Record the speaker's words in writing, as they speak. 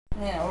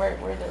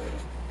where the...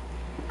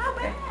 How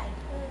bad?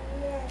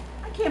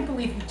 I can't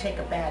believe you take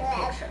a bad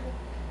picture.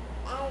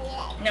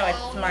 No,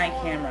 it's my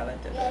camera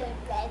that did it.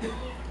 You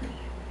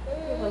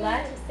have a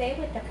lot to say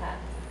with the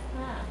cups,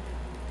 huh?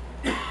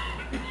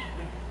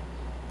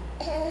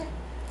 Okay.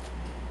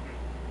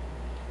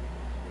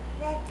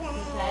 Going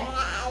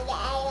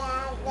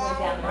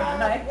down the road.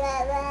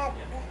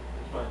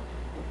 Right?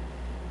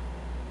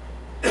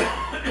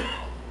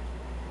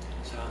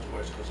 Sounds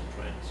worse because of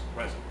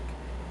present.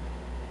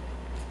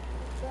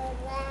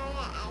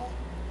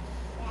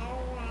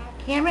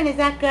 Cameron, is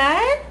that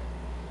good?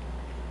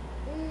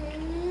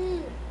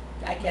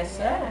 I guess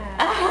so.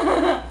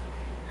 Yeah.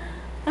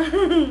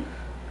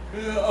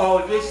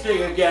 Oh, this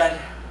thing again.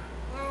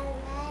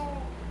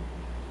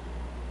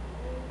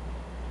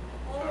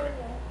 Sorry.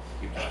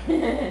 Keep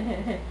talking.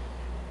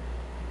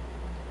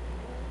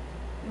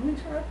 You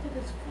interrupted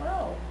his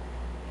flow.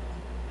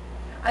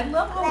 I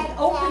love how he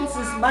opens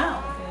his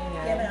mouth,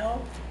 Yeah. you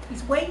know?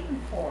 He's waiting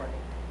for it.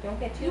 Don't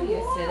get too You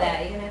used to are.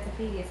 that. You're gonna have to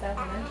feed yourself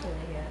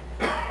eventually here.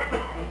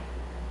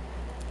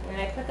 When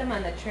I put them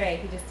on the tray,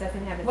 he just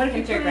doesn't have his What if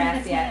you put pincher it in grasp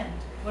his yet. hand?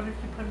 What if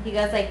you put it He in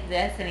goes like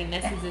this and he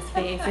misses his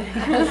face and he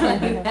goes like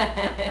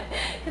that.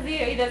 Cause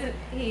he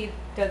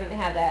doesn't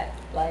have that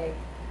like.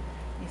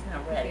 He's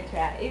not You ready. could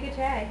try. You could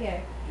try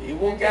here. He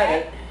will get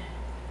it.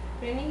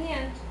 Put it in your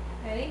hand.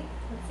 Ready?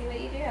 Let's see what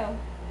you do.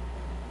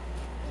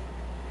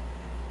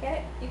 Get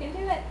it? You can do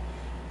it.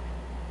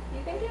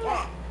 You can do it.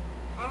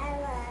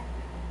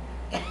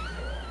 Come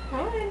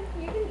on.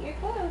 You're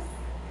close.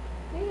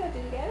 There you go.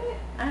 Did you get it?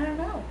 I don't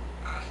know.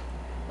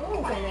 Oh,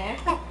 it's in there.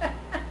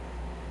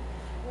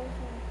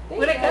 There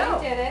Where'd you it go.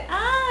 go? You did it.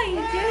 Oh,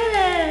 you did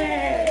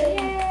it!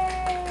 Yay!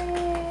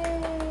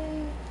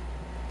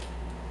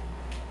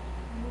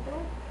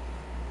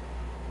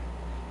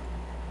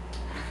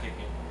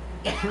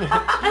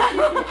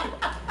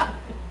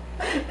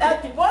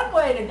 That's one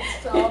way to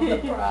solve the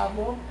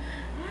problem.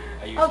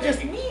 Are you I'll just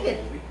taking knead the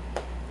it. movie?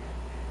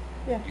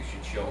 Yeah. You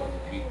should show other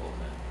people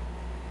then.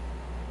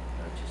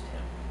 Not just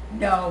him.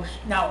 No,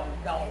 no.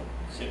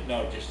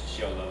 No, just to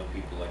show the other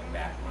people like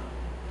background.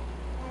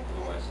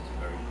 Otherwise it's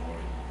very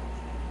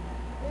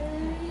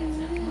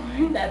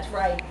boring. That's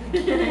right.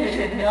 You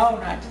should know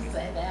not to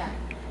say that.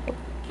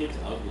 Kid's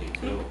ugly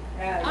too.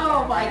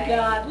 Oh my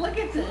God, look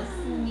at this.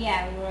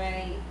 Yeah,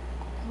 right.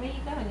 Where are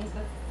you going? You're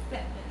supposed to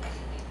sit.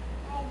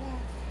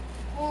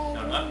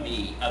 No, not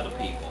me, other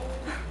people.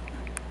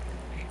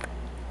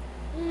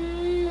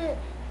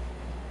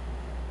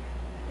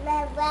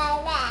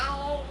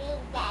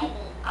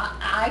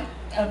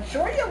 I'm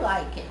sure you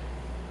like it.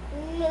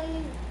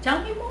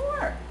 Tell me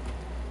more.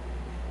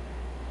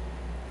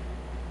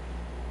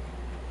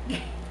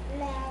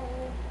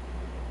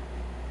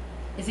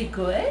 Is it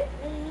good?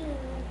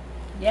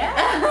 Yeah?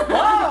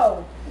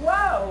 Whoa,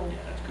 whoa. Yeah,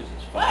 that's because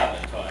his father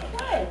taught him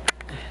that. What?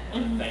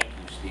 Thank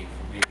you, Steve,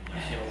 for making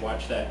us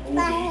watch that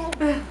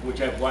movie,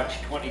 which I've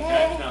watched 20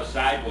 times now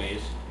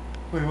sideways.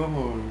 Wait, what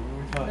movie?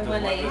 What are we The talking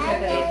one that you about?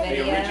 took a The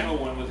video. original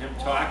one with him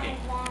talking,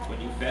 when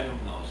you fed him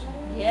those.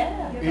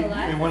 Yeah. You have a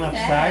lot It to went up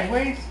say.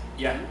 sideways?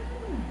 Yeah.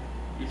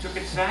 You took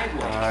it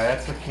sideways.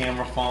 That's the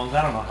camera phones.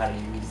 I don't know how to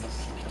use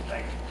this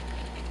thing.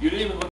 You didn't even look